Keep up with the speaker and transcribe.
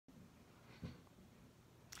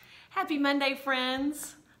Happy Monday,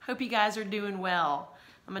 friends. Hope you guys are doing well.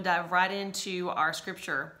 I'm going to dive right into our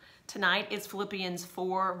scripture. Tonight it's Philippians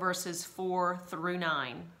 4 verses 4 through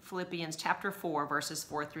 9. Philippians chapter 4 verses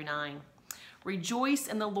 4 through 9. Rejoice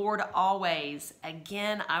in the Lord always.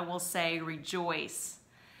 Again, I will say rejoice.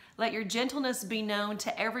 Let your gentleness be known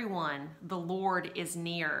to everyone. The Lord is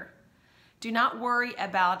near. Do not worry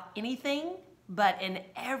about anything, but in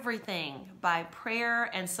everything, by prayer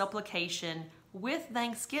and supplication, with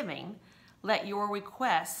thanksgiving, let your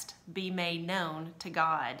request be made known to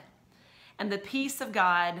God. And the peace of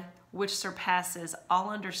God, which surpasses all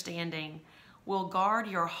understanding, will guard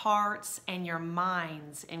your hearts and your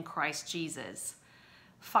minds in Christ Jesus.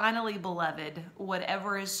 Finally, beloved,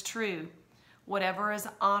 whatever is true, whatever is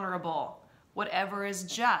honorable, whatever is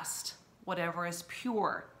just, whatever is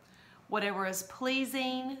pure, whatever is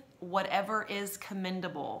pleasing, whatever is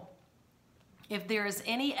commendable, if there is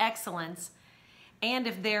any excellence, and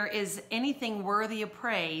if there is anything worthy of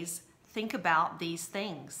praise, think about these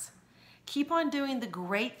things. Keep on doing the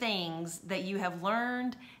great things that you have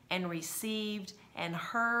learned and received and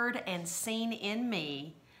heard and seen in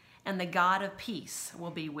me, and the God of peace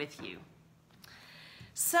will be with you.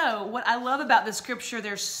 So what I love about this scripture,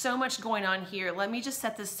 there's so much going on here. Let me just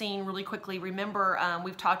set the scene really quickly. Remember,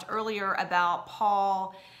 we've talked earlier about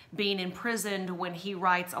Paul being imprisoned when he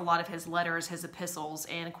writes a lot of his letters, his epistles.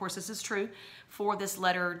 And of course, this is true for this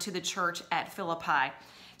letter to the church at Philippi.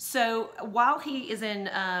 So while he is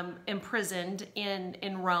imprisoned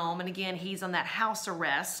in Rome, and again, he's on that house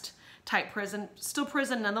arrest type prison, still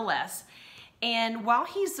prison nonetheless. And while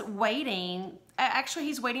he's waiting, actually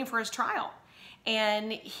he's waiting for his trial.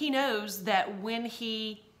 And he knows that when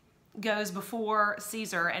he goes before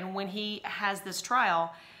Caesar and when he has this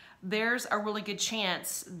trial, there's a really good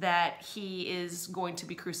chance that he is going to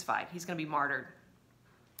be crucified. He's going to be martyred.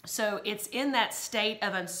 So it's in that state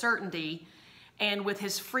of uncertainty and with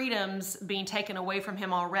his freedoms being taken away from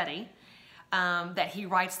him already, that he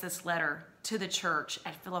writes this letter to the church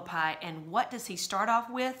at Philippi. And what does he start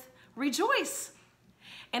off with? Rejoice.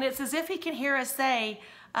 And it's as if he can hear us say,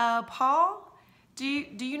 Paul, do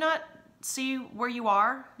you not see where you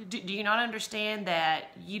are? Do you not understand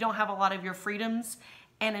that you don't have a lot of your freedoms?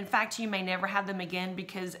 And in fact, you may never have them again,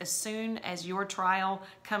 because as soon as your trial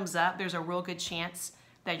comes up, there's a real good chance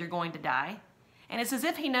that you're going to die. And it's as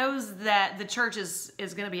if he knows that the church is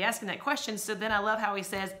going to be asking that question. So then I love how he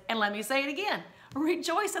says, and let me say it again,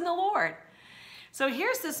 rejoice in the Lord. So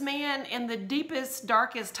here's this man in the deepest,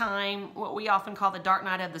 darkest time, what we often call the dark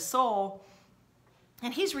night of the soul,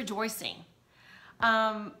 and he's rejoicing.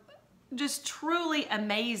 Just truly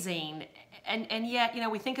amazing. And yet, you know,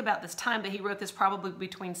 we think about this time that he wrote this probably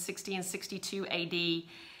between 60 and 62 AD.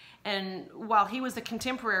 And while he was a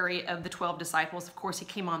contemporary of the 12 disciples, of course, he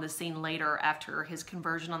came on the scene later after his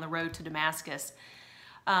conversion on the road to Damascus.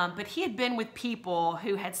 But he had been with people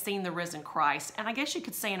who had seen the risen Christ. And I guess you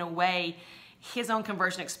could say, in a way, his own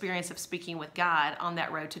conversion experience of speaking with God on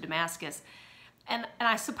that road to Damascus. And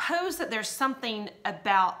I suppose that there's something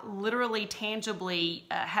about literally, tangibly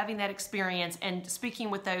having that experience and speaking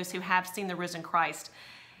with those who have seen the risen Christ,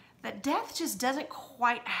 that death just doesn't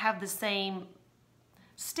quite have the same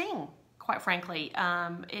sting, quite frankly.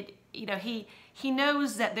 He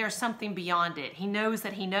knows that there's something beyond it. He knows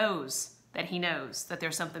that he knows that he knows that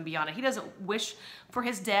there's something beyond it. He doesn't wish for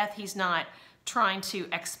his death. He's not trying to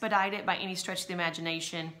expedite it by any stretch of the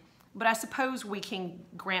imagination. But I suppose we can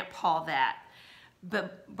grant Paul that.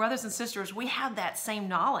 But brothers and sisters, we have that same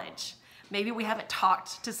knowledge. Maybe we haven't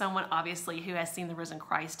talked to someone, obviously, who has seen the risen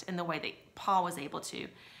Christ in the way that Paul was able to.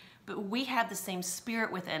 But we have the same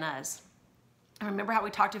spirit within us. And remember how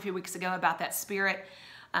we talked a few weeks ago about that spirit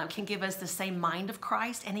can give us the same mind of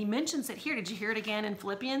Christ? And he mentions it here. Did you hear it again in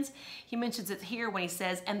Philippians? He mentions it here when he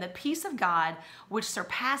says, and the peace of God, which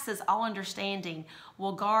surpasses all understanding,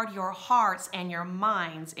 will guard your hearts and your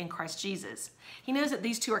minds in Christ Jesus. He knows that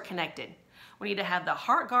these two are connected. We need to have the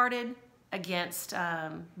heart guarded against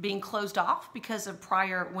being closed off because of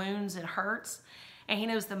prior wounds and hurts. And he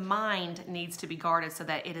knows the mind needs to be guarded so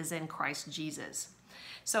that it is in Christ Jesus.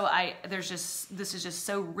 So this is just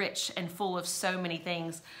so rich and full of so many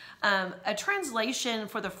things. A translation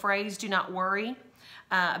for the phrase, do not worry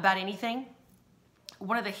about anything.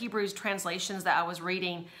 One of the Hebrews translations that I was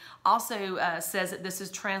reading also says that this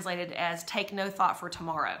is translated as take no thought for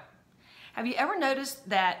tomorrow. Have you ever noticed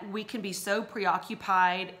that we can be so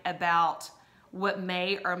preoccupied about what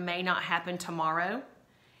may or may not happen tomorrow?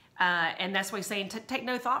 And that's why he's saying, take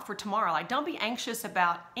no thought for tomorrow. Like, don't be anxious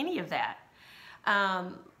about any of that.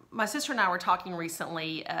 My sister and I were talking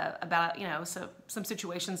recently about, some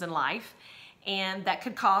situations in life. And that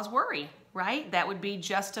could cause worry, right? That would be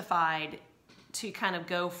justified to kind of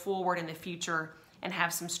go forward in the future and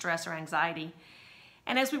have some stress or anxiety.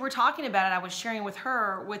 And as we were talking about it, I was sharing with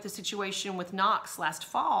her with the situation with Knox last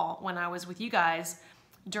fall when I was with you guys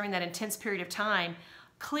during that intense period of time.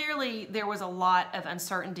 Clearly, there was a lot of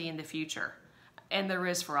uncertainty in the future, and there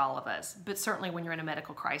is for all of us, but certainly when you're in a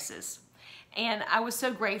medical crisis. And I was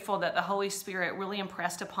so grateful that the Holy Spirit really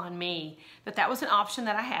impressed upon me that that was an option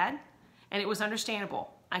that I had, and it was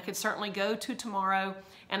understandable. I could certainly go to tomorrow,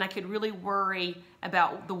 and I could really worry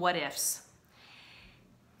about the what ifs.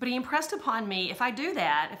 But he impressed upon me, if I do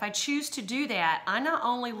that, if I choose to do that, I not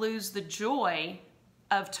only lose the joy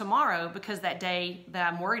of tomorrow because that day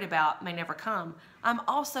that I'm worried about may never come, I'm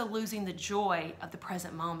also losing the joy of the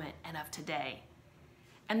present moment and of today.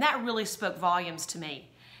 And that really spoke volumes to me.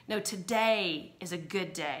 No, today is a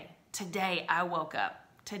good day. Today I woke up.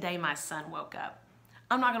 Today my son woke up.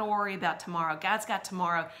 I'm not going to worry about tomorrow. God's got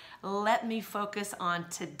tomorrow. Let me focus on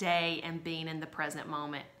today and being in the present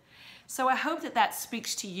moment. So I hope that that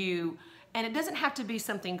speaks to you, and it doesn't have to be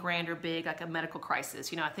something grand or big like a medical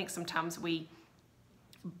crisis. You know, I think sometimes we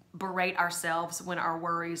berate ourselves when our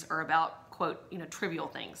worries are about, quote, trivial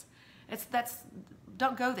things.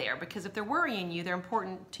 Don't go there, because if they're worrying you, they're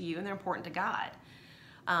important to you and they're important to God.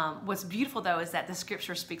 What's beautiful, though, is that the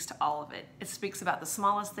scripture speaks to all of it. It speaks about the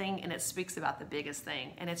smallest thing and it speaks about the biggest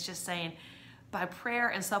thing. And it's just saying, by prayer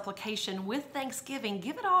and supplication with thanksgiving,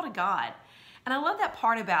 give it all to God. And I love that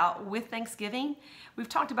part about with thanksgiving. We've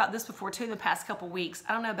talked about this before, too, in the past couple weeks.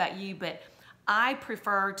 I don't know about you, but I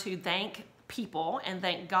prefer to thank people and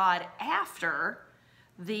thank God after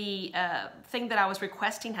the thing that I was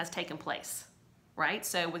requesting has taken place, right?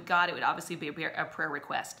 So with God, it would obviously be a prayer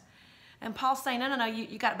request. And Paul's saying, no,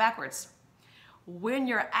 you got it backwards. When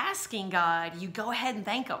you're asking God, you go ahead and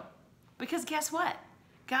thank him. Because guess what?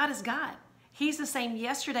 God is God. He's the same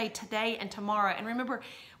yesterday, today, and tomorrow. And remember,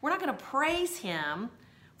 we're not going to praise him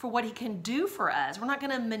for what he can do for us. We're not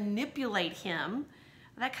going to manipulate him.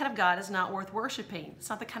 That kind of God is not worth worshiping. It's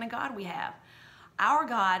not the kind of God we have. Our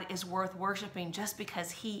God is worth worshiping just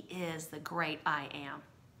because he is the great I am.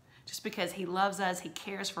 Just because he loves us, he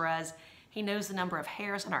cares for us. He knows the number of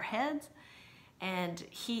hairs on our heads, and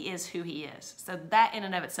he is who he is. So that in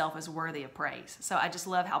and of itself is worthy of praise. So I just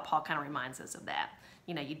love how Paul kind of reminds us of that.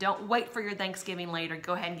 You don't wait for your Thanksgiving later.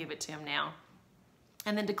 Go ahead and give it to him now.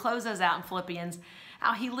 And then to close us out in Philippians,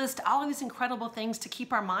 how he lists all of these incredible things to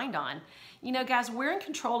keep our mind on. Guys, we're in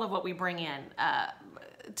control of what we bring in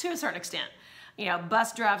to a certain extent.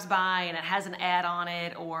 Bus drives by and it has an ad on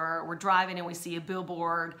it, or we're driving and we see a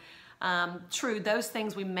billboard. True, those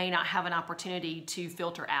things we may not have an opportunity to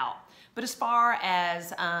filter out. But as far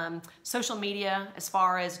as social media, as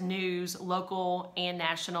far as news, local and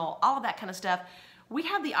national, all of that kind of stuff, we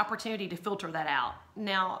have the opportunity to filter that out.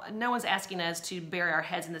 Now, no one's asking us to bury our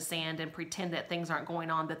heads in the sand and pretend that things aren't going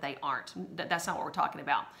on that they aren't. That's not what we're talking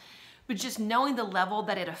about. But just knowing the level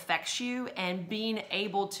that it affects you and being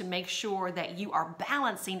able to make sure that you are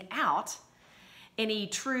balancing out any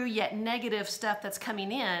true yet negative stuff that's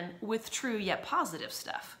coming in with true yet positive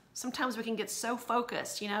stuff. Sometimes we can get so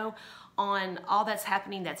focused, on all that's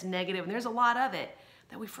happening that's negative, and there's a lot of it,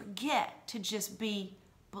 that we forget to just be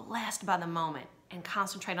blessed by the moment and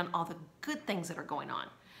concentrate on all the good things that are going on.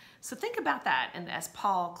 So think about that, and as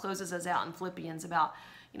Paul closes us out in Philippians about,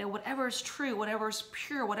 whatever is true, whatever is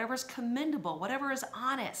pure, whatever is commendable, whatever is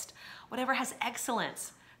honest, whatever has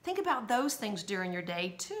excellence. Think about those things during your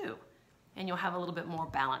day too, and you'll have a little bit more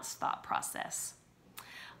balanced thought process.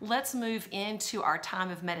 Let's move into our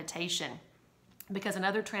time of meditation, because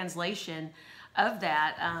another translation of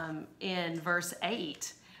that in verse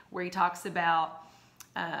 8, where he talks about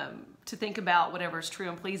to think about whatever is true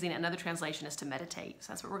and pleasing, another translation is to meditate.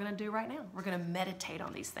 So that's what we're going to do right now. We're going to meditate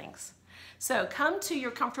on these things. So come to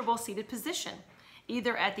your comfortable seated position,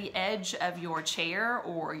 either at the edge of your chair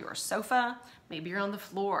or your sofa. Maybe you're on the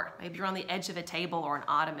floor. Maybe you're on the edge of a table or an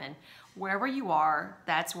ottoman. Wherever you are,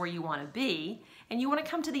 that's where you want to be. And you want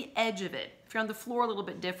to come to the edge of it. If you're on the floor, a little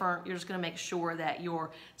bit different. You're just going to make sure that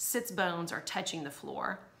your sits bones are touching the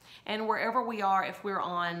floor. And wherever we are, if we're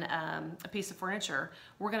on a piece of furniture,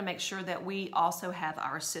 we're going to make sure that we also have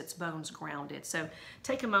our sits bones grounded. So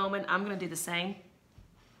take a moment. I'm going to do the same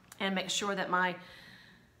and make sure that my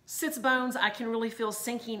sits bones, I can really feel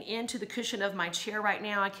sinking into the cushion of my chair right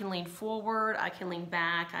now. I can lean forward, I can lean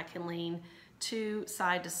back, I can lean to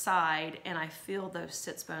side, and I feel those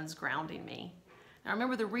sits bones grounding me. Now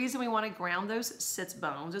remember, the reason we want to ground those sits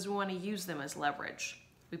bones is we want to use them as leverage.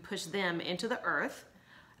 We push them into the earth,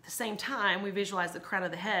 At the same time, we visualize the crown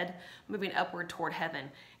of the head moving upward toward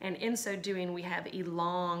heaven. And in so doing, we have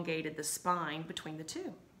elongated the spine between the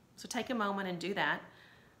two. So take a moment and do that.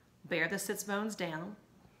 Bear the sits bones down,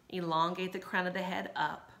 elongate the crown of the head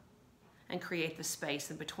up, and create the space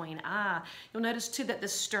in between. You'll notice too that the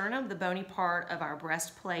sternum, the bony part of our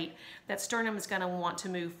breastplate, that sternum is going to want to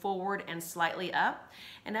move forward and slightly up.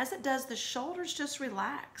 And as it does, the shoulders just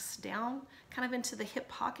relax down kind of into the hip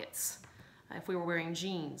pockets. If we were wearing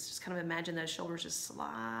jeans, just kind of imagine those shoulders just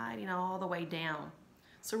sliding all the way down.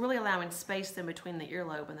 So really allowing space in between the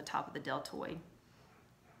earlobe and the top of the deltoid.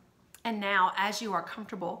 And now, as you are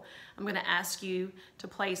comfortable, I'm going to ask you to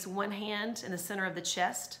place one hand in the center of the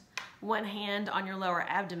chest, one hand on your lower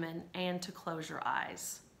abdomen, and to close your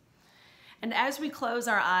eyes. And as we close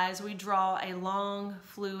our eyes, we draw a long,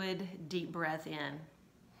 fluid, deep breath in.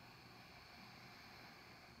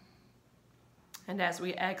 And as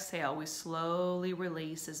we exhale, we slowly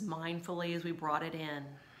release as mindfully as we brought it in.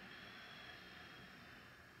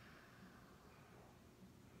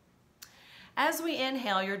 As we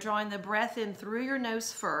inhale, you're drawing the breath in through your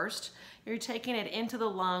nose first. You're taking it into the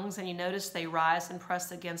lungs, and you notice they rise and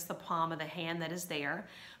press against the palm of the hand that is there.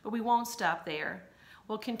 But we won't stop there.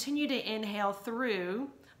 We'll continue to inhale through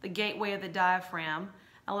the gateway of the diaphragm,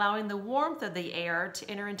 allowing the warmth of the air to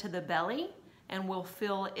enter into the belly, and we'll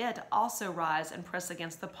feel it also rise and press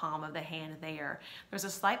against the palm of the hand there. There's a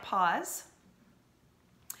slight pause.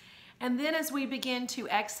 And then as we begin to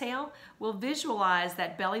exhale, we'll visualize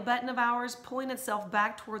that belly button of ours pulling itself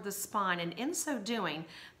back toward the spine. And in so doing,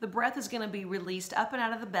 the breath is going to be released up and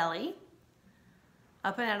out of the belly,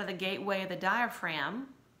 up and out of the gateway of the diaphragm,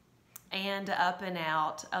 and up and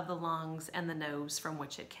out of the lungs and the nose from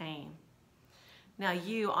which it came. Now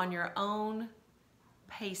you, on your own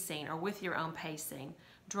pacing, or with your own pacing,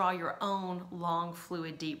 draw your own long,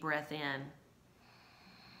 fluid, deep breath in.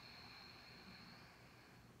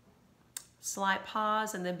 Slight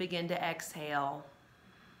pause, and then begin to exhale.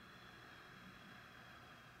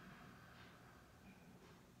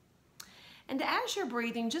 And as you're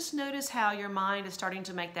breathing, just notice how your mind is starting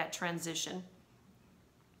to make that transition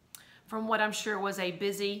from what I'm sure was a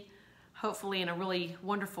busy, hopefully in a really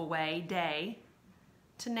wonderful way, day,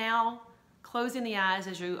 to now closing the eyes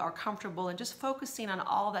as you are comfortable and just focusing on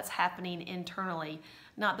all that's happening internally,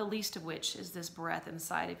 not the least of which is this breath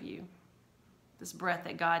inside of you. This breath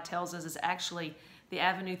that God tells us is actually the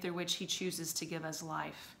avenue through which He chooses to give us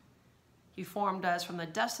life. He formed us from the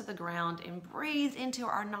dust of the ground and breathed into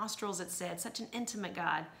our nostrils, it said, such an intimate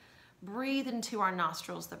God. Breathe into our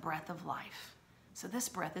nostrils the breath of life. So this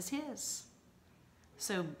breath is His.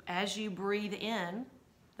 So as you breathe in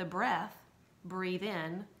the breath, breathe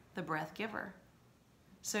in the breath giver.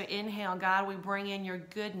 So inhale, God, we bring in your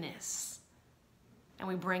goodness, and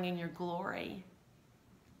we bring in your glory.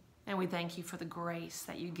 And we thank you for the grace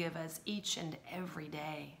that you give us each and every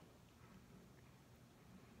day.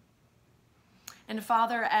 And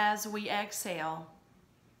Father, as we exhale,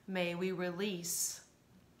 may we release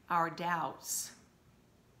our doubts.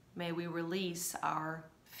 May we release our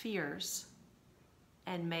fears.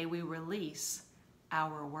 And may we release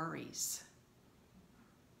our worries.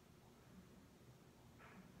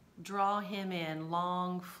 Draw Him in,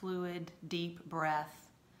 long, fluid, deep breath.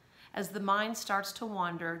 As the mind starts to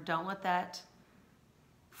wander, don't let that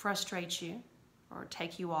frustrate you or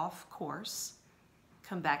take you off course.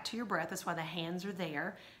 Come back to your breath. That's why the hands are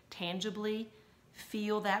there. Tangibly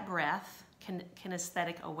feel that breath,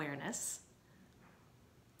 kinesthetic awareness.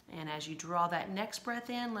 And as you draw that next breath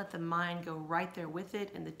in, let the mind go right there with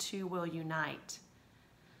it, and the two will unite.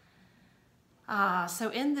 So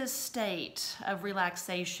in this state of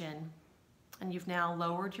relaxation, and you've now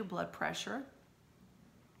lowered your blood pressure,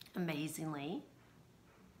 amazingly,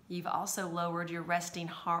 you've also lowered your resting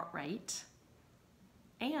heart rate,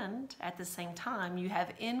 and at the same time you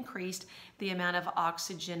have increased the amount of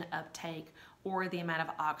oxygen uptake, or the amount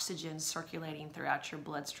of oxygen circulating throughout your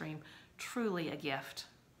bloodstream. Truly a gift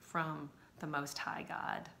from the Most High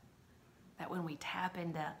God, that when we tap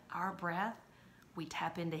into our breath, we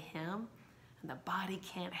tap into Him, and the body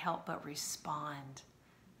can't help but respond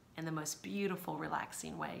in the most beautiful,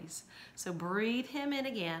 relaxing ways. So breathe Him in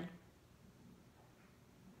again,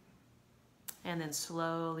 and then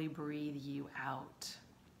slowly breathe you out.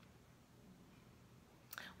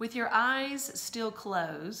 With your eyes still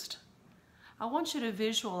closed, I want you to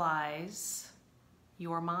visualize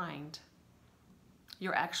your mind,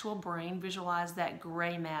 your actual brain. Visualize that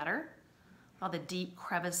gray matter, all the deep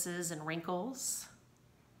crevices and wrinkles.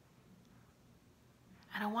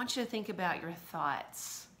 And I want you to think about your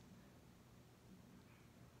thoughts.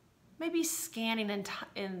 maybe scanning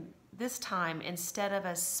in this time, instead of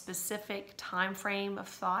a specific time frame of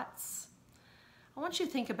thoughts, I want you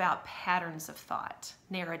to think about patterns of thought,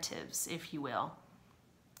 narratives, if you will.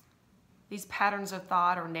 These patterns of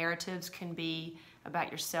thought or narratives can be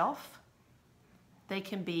about yourself. They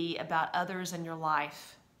can be about others in your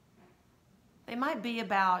life. They might be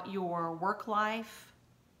about your work life,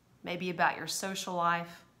 maybe about your social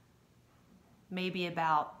life, maybe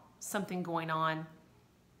about something going on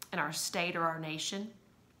in our state or our nation.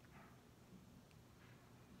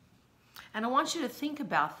 And I want you to think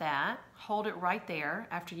about that. Hold it right there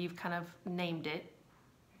after you've kind of named it.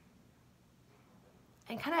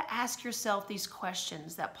 And kind of ask yourself these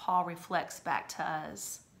questions that Paul reflects back to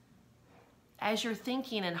us. As you're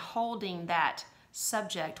thinking and holding that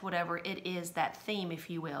subject, whatever it is, that theme, if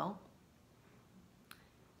you will,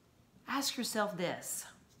 ask yourself this.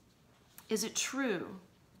 Is it true?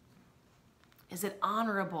 Is it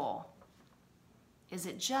honorable? Is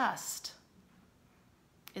it just?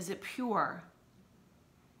 Is it pure?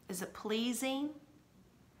 Is it pleasing?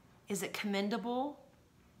 Is it commendable?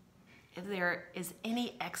 If there is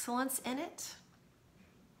any excellence in it?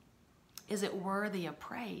 Is it worthy of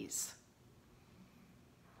praise?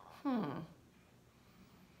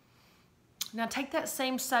 Now take that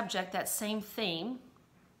same subject, that same theme.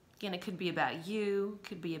 Again, it could be about you,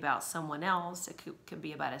 could be about someone else, it could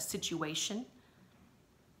be about a situation.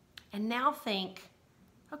 And now think,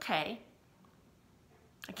 okay,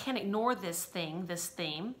 I can't ignore this thing, this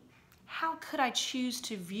theme. How could I choose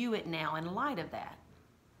to view it now in light of that?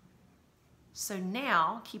 So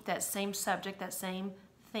now, keep that same subject, that same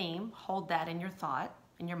theme, hold that in your thought,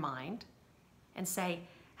 in your mind, and say,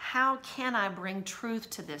 how can I bring truth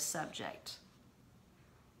to this subject?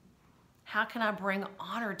 How can I bring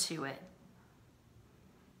honor to it?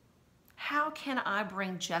 How can I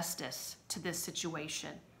bring justice to this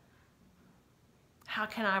situation? How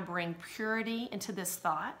can I bring purity into this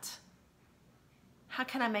thought? How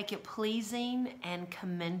can I make it pleasing and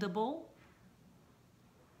commendable?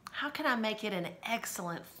 How can I make it an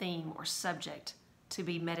excellent theme or subject to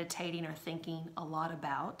be meditating or thinking a lot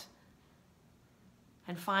about?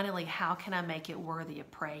 And finally, how can I make it worthy of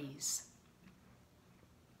praise?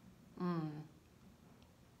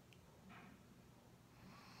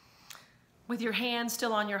 With your hand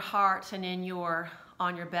still on your heart and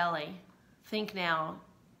on your belly, think now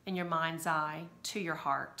in your mind's eye to your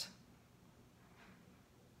heart.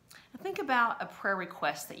 And think about a prayer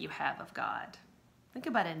request that you have of God. Think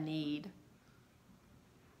about a need.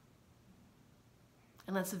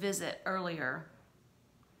 And let's visit earlier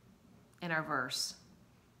in our verse.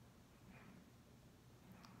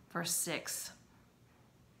 Verse 6.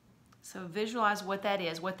 So visualize what that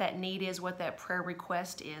is, what that need is, what that prayer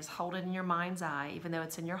request is. Hold it in your mind's eye, even though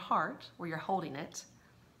it's in your heart where you're holding it.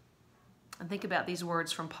 And think about these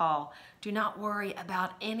words from Paul. Do not worry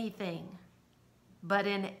about anything, but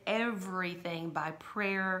in everything by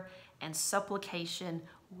prayer and supplication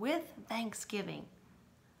with thanksgiving,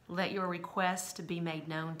 let your requests be made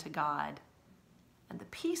known to God. And the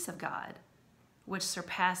peace of God, which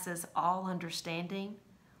surpasses all understanding,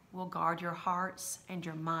 will guard your hearts and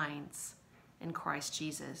your minds in Christ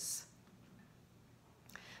Jesus.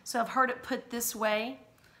 So I've heard it put this way,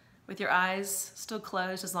 with your eyes still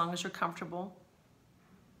closed as long as you're comfortable.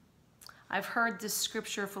 I've heard this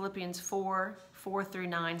scripture, Philippians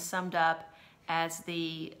 4:4-9, summed up as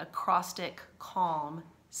the acrostic CALM,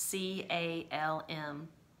 C-A-L-M.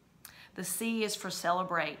 The C is for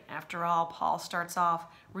celebrate. After all, Paul starts off,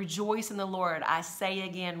 rejoice in the Lord. I say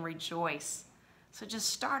again, rejoice. So just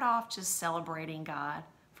start off just celebrating God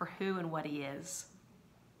for who and what he is.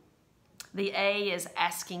 The A is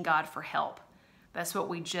asking God for help. That's what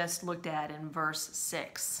we just looked at in verse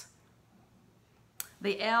 6.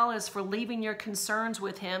 The L is for leaving your concerns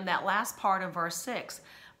with him, that last part of verse 6,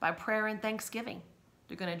 by prayer and thanksgiving.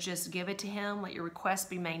 You're going to just give it to him, let your requests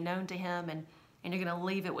be made known to him, and you're going to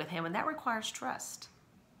leave it with him, and that requires trust.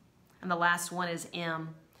 And the last one is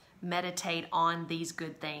M, meditate on these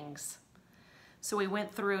good things. So we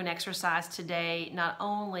went through an exercise today, not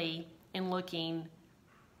only in looking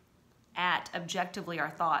at objectively our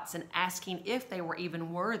thoughts and asking if they were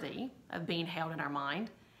even worthy of being held in our mind.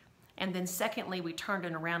 And then secondly, we turned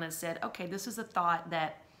it around and said, okay, this is a thought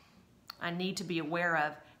that I need to be aware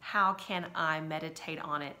of. How can I meditate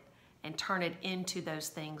on it and turn it into those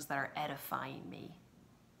things that are edifying me?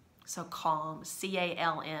 So calm,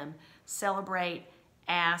 C-A-L-M, celebrate,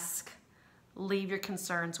 ask, leave your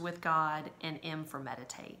concerns with God, and M for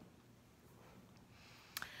meditate.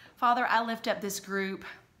 Father, I lift up this group.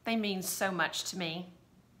 They mean so much to me.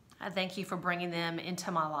 I thank you for bringing them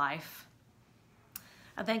into my life.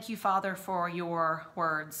 I thank you, Father, for your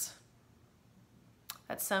words.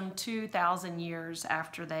 That some 2,000 years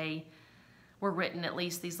after they were written, at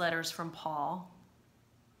least these letters from Paul,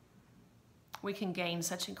 we can gain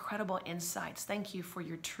such incredible insights. Thank you for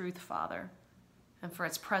your truth, Father, and for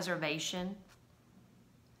its preservation,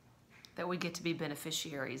 that we get to be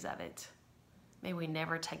beneficiaries of it. May we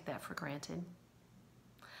never take that for granted.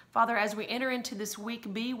 Father, as we enter into this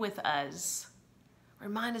week, be with us.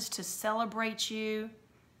 Remind us to celebrate you,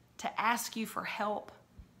 to ask you for help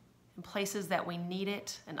in places that we need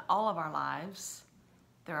it in all of our lives.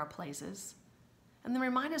 There are places. And then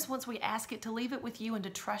remind us once we ask it to leave it with you and to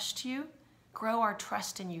trust you. Grow our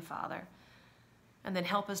trust in you, Father. And then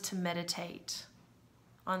help us to meditate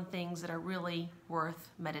on things that are really worth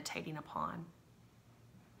meditating upon.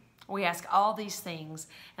 We ask all these things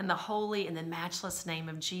in the holy and the matchless name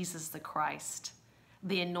of Jesus the Christ,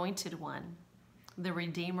 the Anointed One, the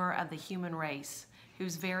Redeemer of the human race,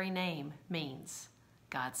 whose very name means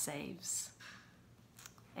God saves.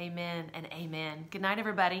 Amen and amen. Good night,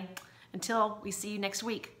 everybody. Until we see you next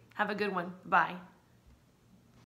week, have a good one. Bye.